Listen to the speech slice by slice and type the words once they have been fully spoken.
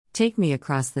Take me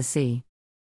across the sea,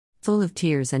 full of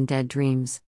tears and dead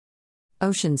dreams.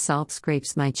 Ocean salt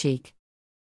scrapes my cheek.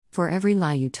 For every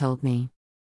lie you told me.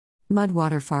 Mud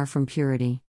water far from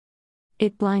purity.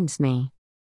 It blinds me.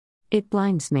 It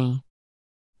blinds me.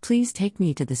 Please take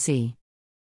me to the sea.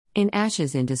 In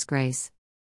ashes, in disgrace.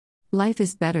 Life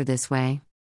is better this way.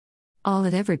 All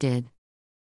it ever did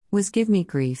was give me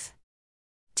grief.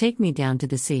 Take me down to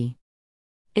the sea.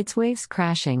 Its waves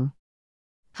crashing,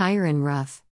 higher and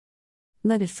rough.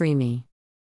 Let it free me.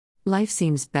 Life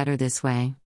seems better this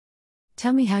way.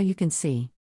 Tell me how you can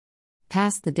see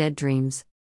past the dead dreams.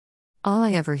 All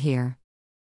I ever hear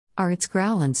are its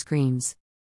growl and screams.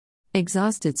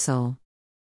 Exhausted soul.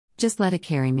 Just let it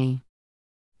carry me.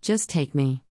 Just take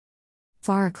me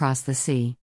far across the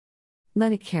sea.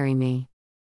 Let it carry me.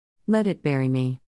 Let it bury me.